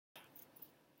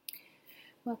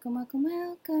Welcome, welcome,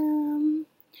 welcome.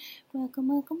 Welcome,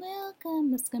 welcome,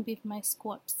 welcome. This is going to be for my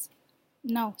Scorps.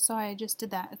 No, sorry, I just did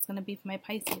that. It's going to be for my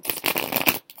Pisces.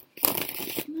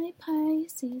 My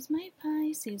Pisces, my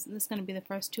Pisces. This is going to be the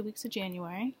first 2 weeks of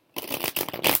January.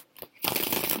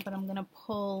 But I'm going to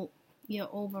pull your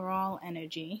overall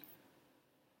energy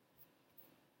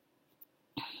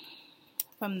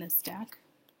from this deck.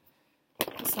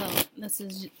 So this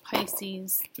is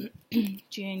Pisces,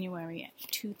 January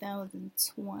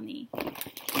 2020.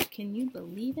 Can you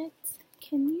believe it?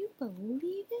 Can you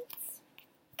believe it?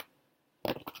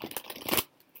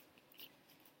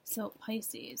 So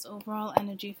Pisces, overall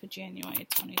energy for January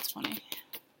 2020.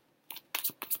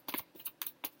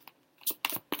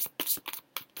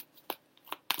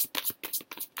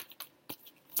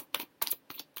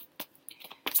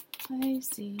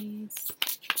 Pisces.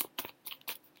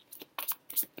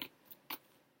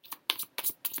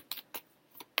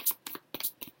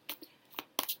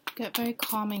 Get very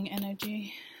calming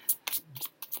energy.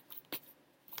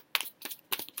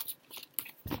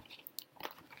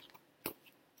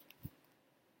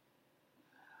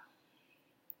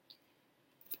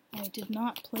 I did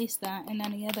not place that in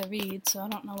any other read, so I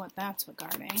don't know what that's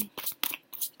regarding.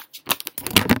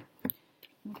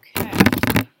 Okay.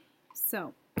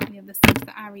 So, we have the 6th of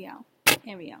Ariel.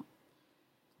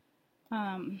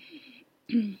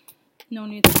 No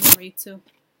need to worry too.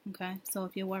 Okay, so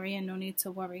if you're worrying, no need to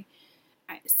worry.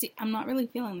 I'm not really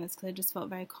feeling this because I just felt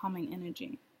very calming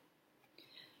energy.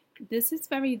 This is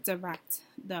very direct,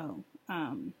 though.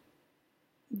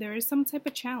 There is some type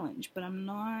of challenge, but I'm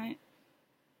not...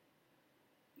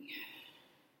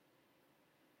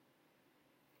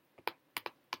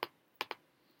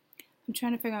 I'm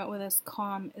trying to figure out where this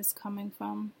calm is coming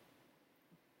from.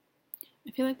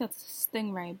 I feel like that's a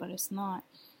stingray, but it's not.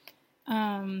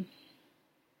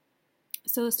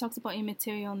 So this talks about your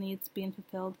material needs being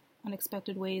fulfilled,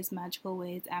 unexpected ways, magical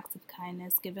ways, acts of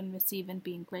kindness, giving, receiving,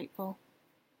 being grateful,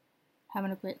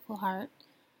 having a grateful heart.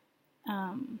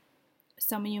 Some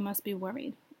of you must be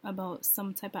worried about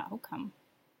some type of outcome.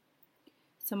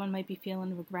 Someone might be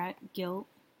feeling regret, guilt.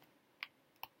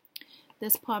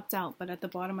 This popped out, but at the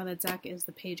bottom of the deck is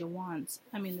the Page of Wands.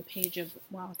 I mean, the Page of...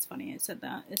 Wow, it's funny I said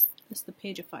that. It's the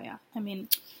Page of Fire. I mean...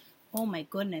 Oh my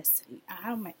goodness,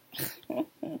 I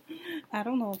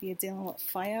don't know if you're dealing with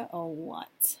fire or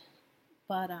what,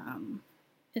 but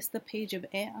it's the Page of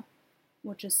Air,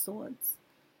 which is Swords.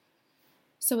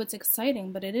 So it's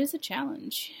exciting, but it is a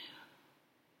challenge.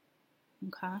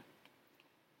 Okay,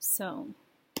 so,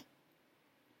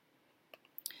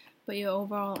 but your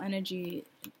overall energy,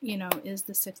 is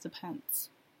the 6 of Pentacles.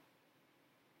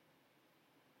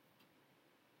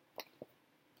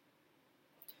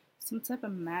 Some type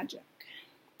of magic.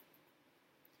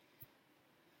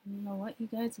 I don't know what you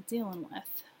guys are dealing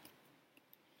with.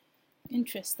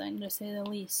 Interesting, to say the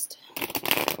least.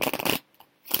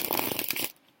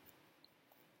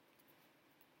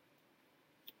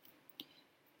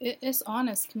 It's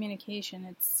honest communication.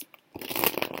 It's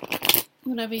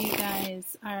whatever you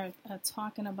guys are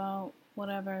talking about,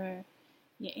 whatever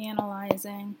you're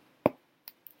analyzing.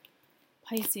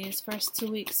 Pisces, first 2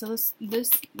 weeks. So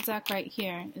this deck right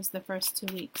here is the first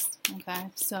 2 weeks,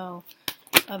 okay? So,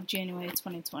 of January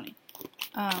 2020.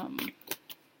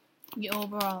 Your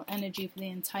overall energy for the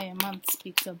entire month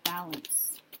speaks of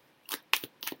balance.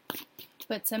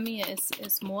 But to me,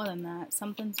 it's more than that.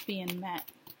 Something's being met.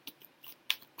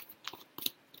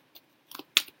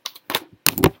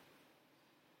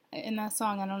 In that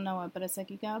song, I don't know it, but it's like,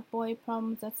 you got boy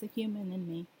problems, that's the human in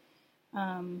me.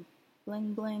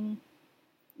 Bling bling.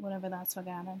 Whatever that's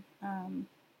regarding. I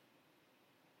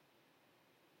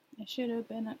should have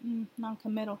been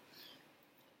non-committal.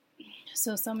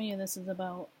 So some of you, this is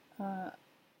about a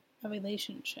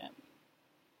relationship.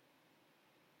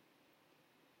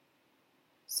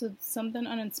 So something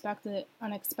unexpected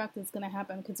is going to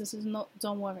happen, because this is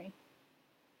don't worry.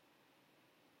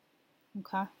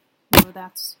 Okay? Whatever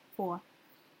that's for.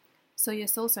 So you're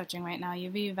soul searching right now.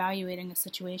 You're reevaluating a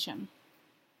situation.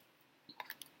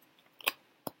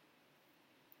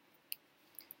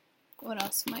 What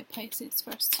else for my Pisces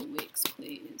first 2 weeks,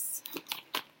 please?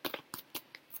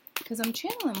 Because I'm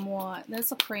channeling more,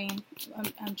 that's a crane,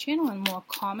 I'm channeling more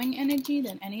calming energy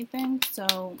than anything,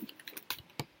 so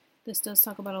this does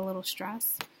talk about a little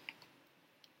stress.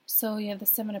 So you have the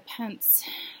 7 of Pentacles.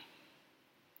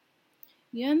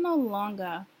 You're no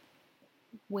longer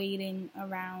waiting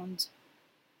around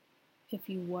if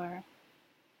you were.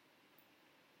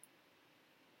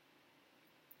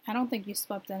 I don't think you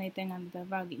swept anything under the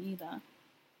rug either.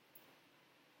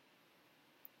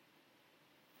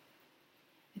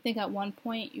 I think at one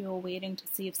point you were waiting to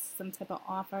see if some type of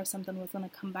offer, something was going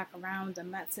to come back around, a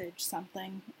message,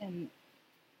 something, and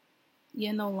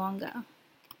you're no longer.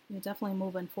 You're definitely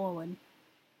moving forward.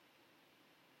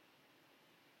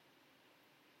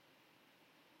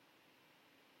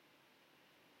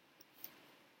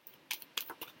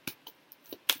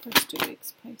 First 2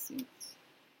 weeks, Pisces.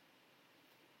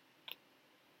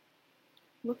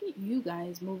 Look at you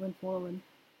guys moving forward.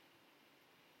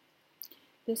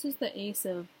 This is the Ace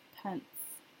of Pence.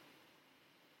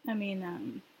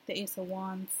 The Ace of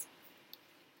Wands.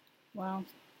 Wow.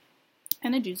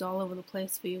 Energy's all over the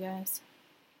place for you guys.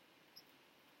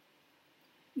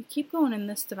 You keep going in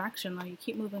this direction, though. You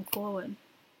keep moving forward.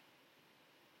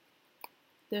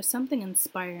 There's something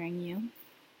inspiring you.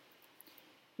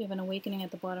 You have an awakening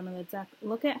at the bottom of the deck.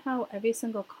 Look at how every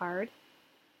single card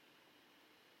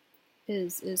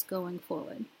is going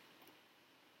forward.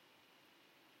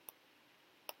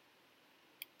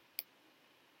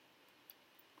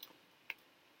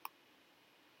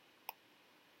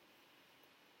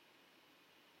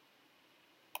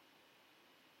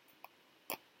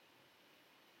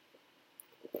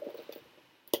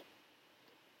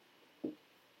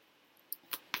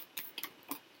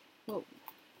 Whoa.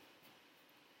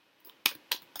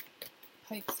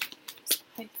 Pisces.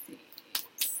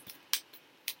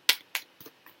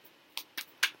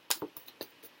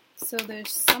 So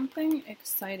there's something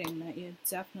exciting that you're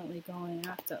definitely going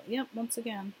after. Yep, once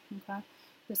again, okay?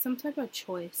 There's some type of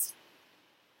choice.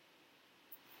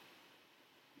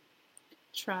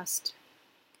 Trust.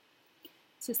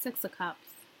 It's a 6 of Cups.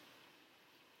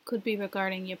 Could be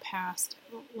regarding your past.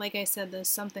 Like I said, there's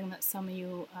something that some of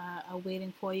you are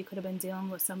waiting for. You could have been dealing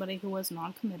with somebody who was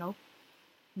non-committal.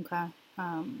 Okay?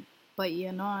 But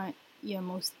you're not. You're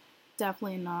most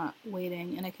definitely not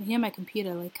waiting. And I can hear my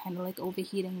computer kind of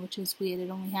overheating, which is weird.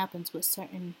 It only happens with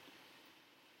certain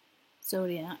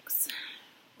zodiacs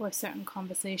or certain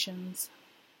conversations.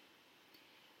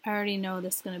 I already know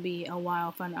this is going to be a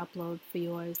while for an upload for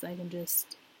yours. I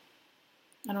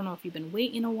don't know if you've been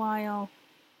waiting a while,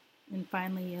 and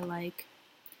finally you're like,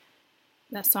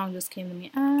 that song just came to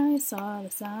me. I saw the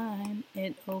sign.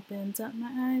 It opens up my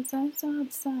eyes. I saw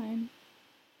the sign.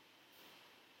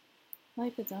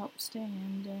 Life is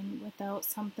outstanding without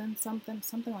something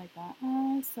like that.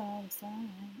 I saw the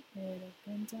sign. It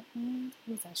opens up my eyes.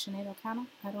 Who's that, Sinead O'Connor?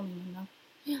 I don't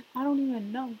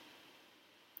even know.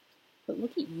 But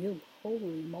look at you.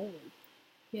 Holy moly.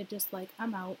 You're just like,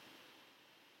 I'm out.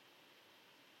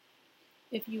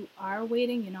 If you are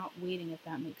waiting, you're not waiting, if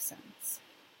that makes sense.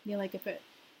 You're like, if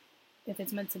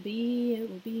it's meant to be, it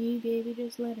will be, baby,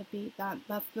 just let it be.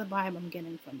 That's the vibe I'm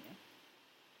getting from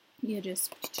you. You're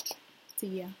just,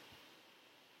 see ya.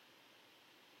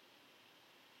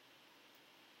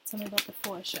 Tell me about the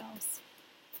 4 of Shells.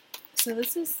 So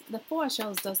the 4 of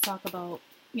Shells does talk about,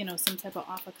 some type of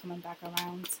offer coming back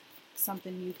around.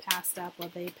 Something you passed up or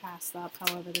they passed up,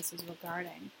 however this is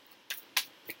regarding.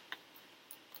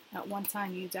 At one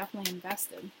time, you definitely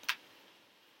invested.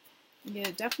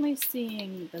 You're definitely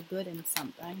seeing the good in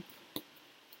something.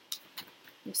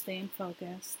 You're staying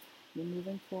focused. You're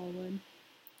moving forward.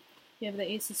 You have the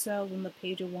Ace of Swords and the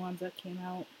Page of Wands that came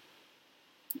out.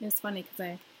 It's funny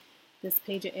because this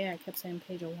Page of Air, I kept saying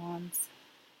Page of Wands.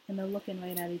 And they're looking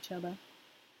right at each other.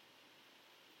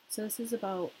 So this is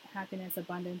about happiness,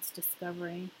 abundance,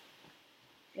 discovery.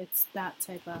 It's that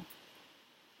type of...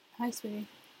 Hi, sweetie.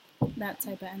 That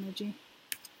type of energy.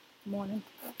 Morning.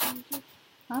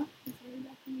 Huh?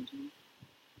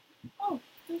 Oh,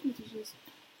 there's my tissues.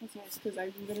 That's nice, because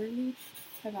I literally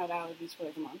have had allergies for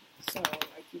a month, so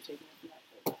I keep taking it from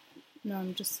that. No,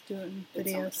 I'm just doing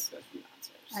videos.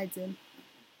 I did.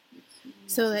 Okay.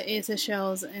 So the Ace of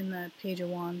Shells and the Page of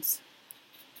Wands.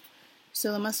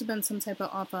 So there must have been some type of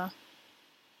offer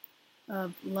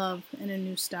of love and a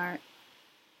new start.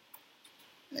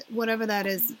 Whatever that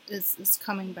is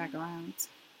coming back around.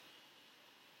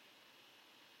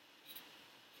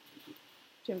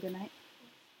 Did you have a good night?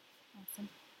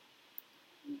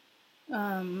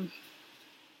 Awesome.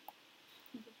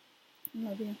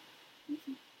 Love you.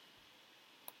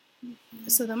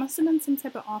 So there must have been some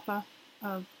type of offer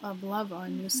of love or a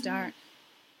new start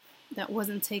that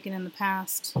wasn't taken in the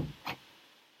past.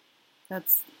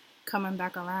 That's coming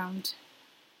back around.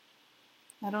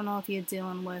 I don't know if you're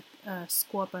dealing with a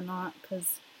Scorp or not,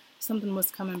 because something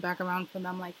was coming back around for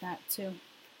them like that too.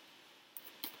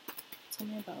 Tell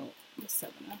me about the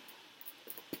 7 of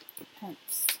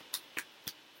Pence.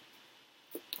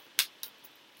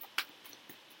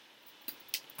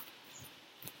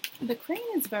 The crane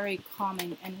is very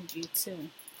calming energy too.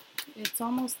 It's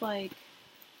almost like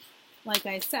like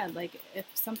I said, like if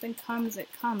something comes, it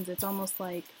comes. It's almost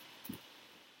like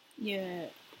you're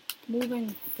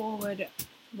moving forward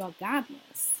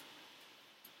regardless,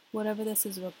 whatever this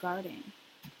is regarding.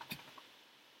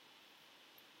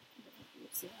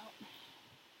 Let's see out.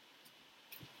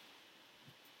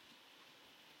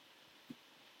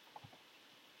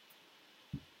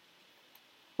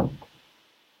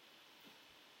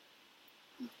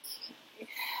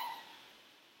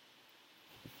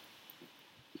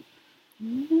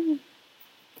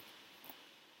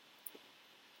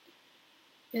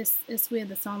 It's weird,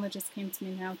 the song that just came to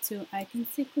me now too. I can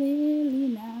see clearly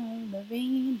now, the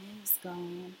rain is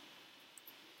gone.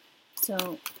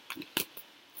 So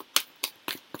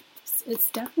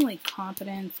it's definitely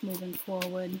confidence moving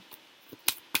forward.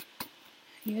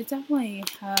 You definitely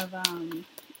have,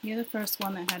 you're the first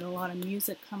one that had a lot of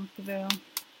music come through.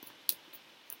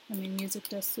 I mean, music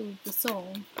does soothe the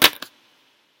soul.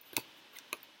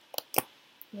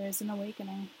 There's an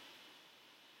awakening.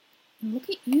 And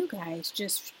look at you guys,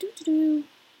 just do-do-do.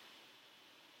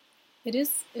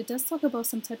 It does talk about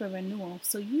some type of renewal.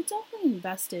 So you definitely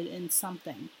invested in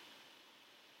something.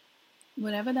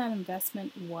 Whatever that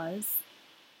investment was,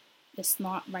 it's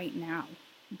not right now,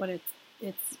 but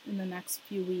it's in the next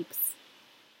few weeks,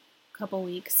 couple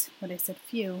weeks. But I said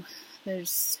few,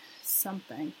 there's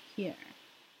something here.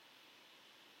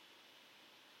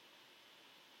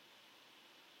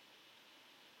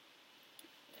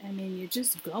 I mean, you're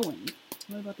just going.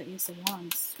 Tell me about the Ace of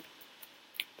Wands.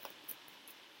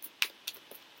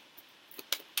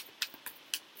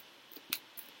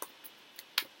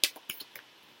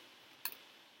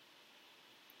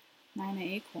 Nine of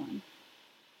Acorn,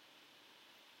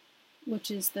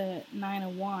 which is the Nine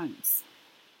of Wands.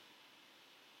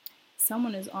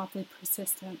 Someone is awfully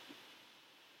persistent.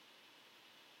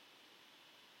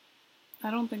 I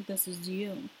don't think this is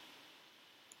you.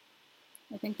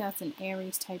 I think that's an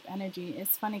Aries type energy.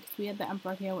 It's funny because we had the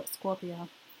Emperor here with Scorpio.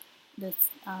 That's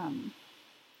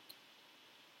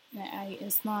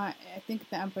it's not. I think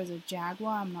the Emperor's a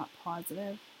Jaguar. I'm not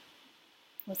positive.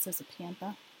 What's this? A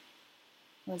Panther?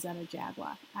 Or is that a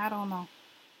Jaguar? I don't know.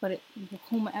 But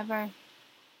whomever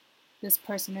this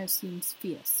person is seems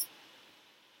fierce.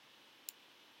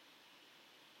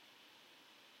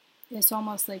 It's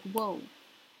almost like, whoa,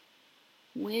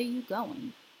 where are you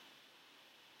going?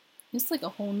 It's like a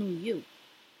whole new you.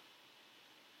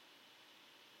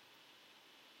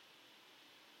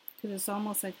 Because it's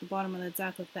almost like the bottom of the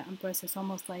deck with the Empress. It's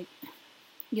almost like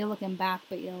you're looking back,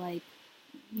 but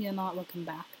you're not looking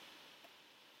back.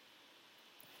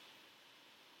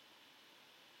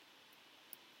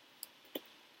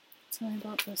 Tell me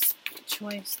about this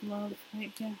choice, love,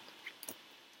 right here.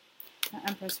 The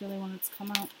Empress really wanted to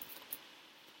come out.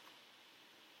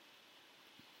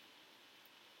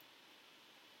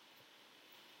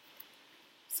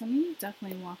 Some of you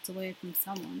definitely walked away from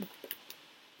someone.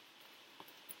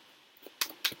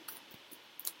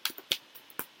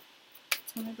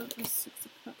 Tell me about this Six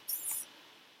of Cups.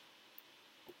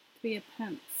 Three of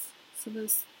Pence. So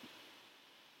there's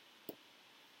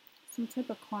some type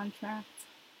of contract.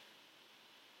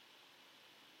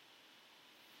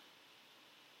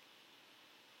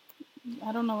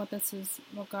 I don't know what this is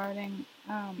regarding.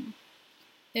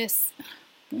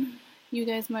 You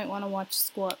guys might want to watch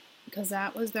Scorp, because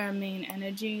that was their main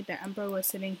energy. The Emperor was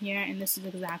sitting here, and this is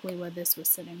exactly where this was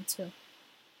sitting too.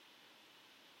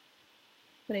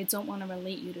 But I don't want to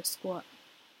relate you to Scorp.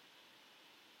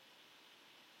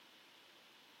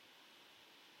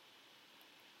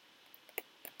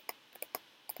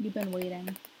 You've been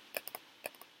waiting,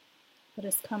 but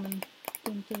it's coming.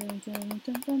 Dun, dun, dun, dun,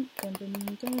 dun, dun, dun,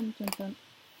 dun, dun, dun, dun.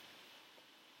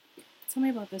 Tell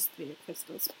me about this Three of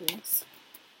Crystals, please.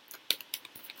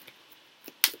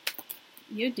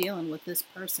 You're dealing with this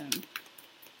person,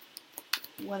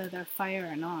 whether they're fire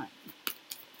or not.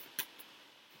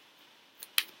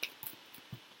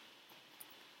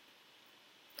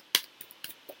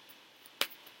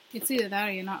 It's either that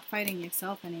or you're not fighting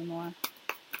yourself anymore.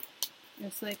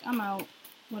 It's like, I'm out,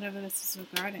 whatever this is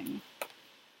regarding.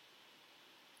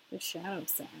 The shadow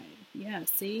side. Yeah,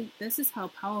 see? This is how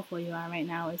powerful you are right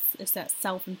now. It's that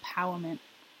self-empowerment.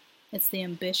 It's the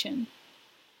ambition.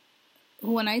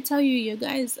 When I tell you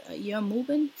guys, you're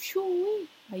moving, shoo,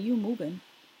 are you moving?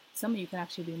 Some of you can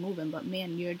actually be moving, but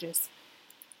man,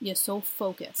 you're so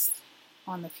focused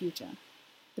on the future.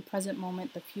 The present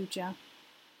moment, the future.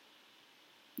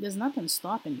 There's nothing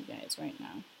stopping you guys right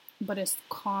now, but it's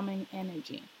calming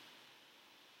energy.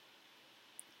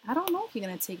 I don't know if you're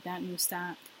going to take that new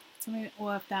step,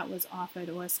 or if that was offered,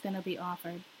 or it's going to be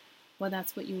offered, or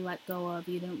that's what you let go of,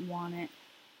 you didn't want it.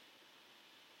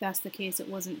 that's the case, it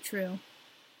wasn't true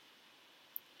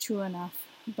enough.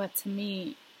 But to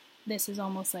me, this is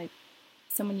almost like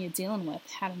someone you're dealing with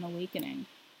had an awakening,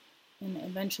 and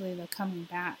eventually they're coming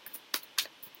back.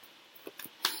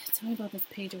 Tell me about this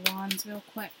Page of Wands real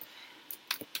quick.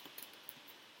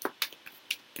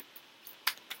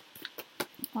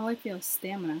 All I feel is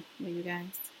stamina with you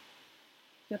guys.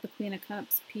 You got the Queen of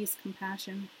Cups, peace,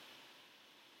 compassion.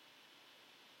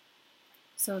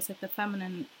 So it's like the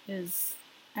feminine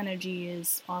energy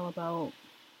is all about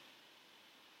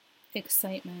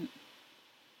excitement,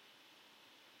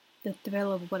 the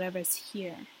thrill of whatever's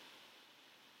here.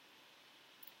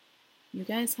 You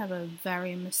guys have a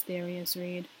very mysterious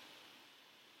read.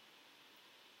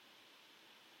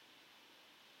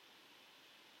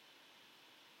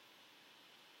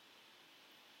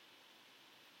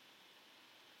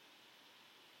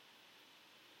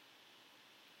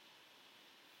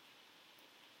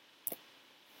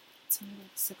 It's only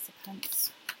like 6 of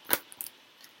Pentacles.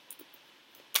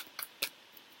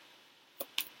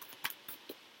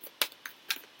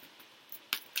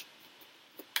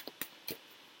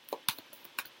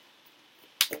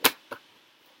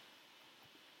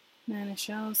 Man of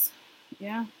Shells.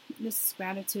 Yeah, this is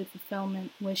gratitude,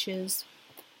 fulfillment, wishes,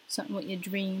 something with your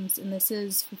dreams, and this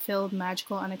is fulfilled,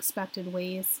 magical, unexpected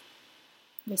ways,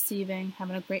 receiving,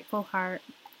 having a grateful heart.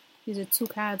 These are 2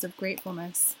 cards of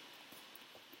gratefulness.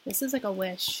 This is like a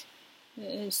wish.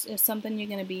 It's something you're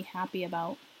going to be happy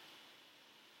about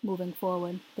moving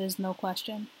forward. There's no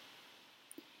question.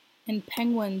 And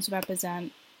penguins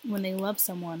represent when they love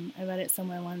someone. I read it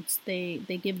somewhere once. They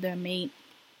give their mate,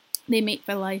 they mate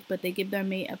for life, but they give their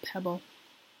mate a pebble.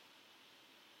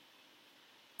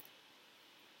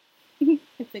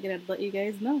 I figured I'd let you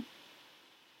guys know.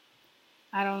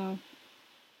 I don't know.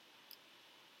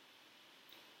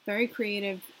 Very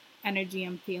creative energy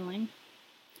I'm feeling,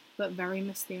 but very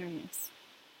mysterious.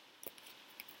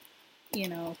 You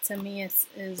know, to me,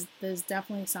 there's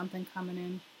definitely something coming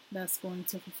in that's going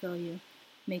to fulfill you,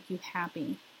 make you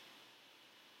happy.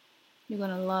 You're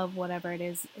going to love whatever it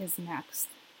is next.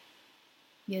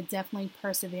 You're definitely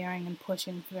persevering and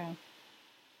pushing through.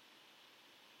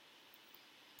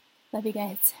 Love you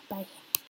guys. Bye.